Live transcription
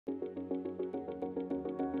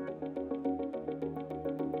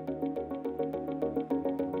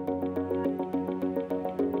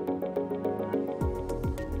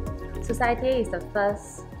SocietyA is the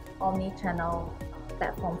first omni-channel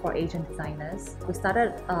platform for Asian designers. We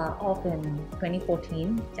started off in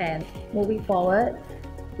 2014, and moving forward,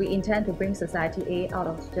 we intend to bring SocietyA out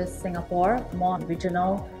of just Singapore, more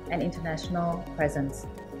regional and international presence.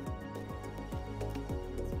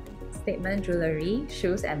 Statement jewellery,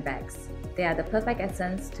 shoes and bags. They are the perfect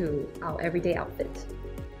essence to our everyday outfit.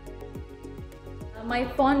 My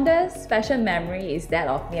fondest fashion memory is that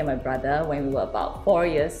of me and my brother when we were about 4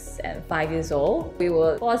 years and 5 years old. We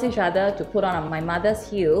would force each other to put on my mother's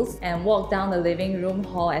heels and walk down the living room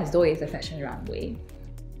hall as though it's a fashion runway.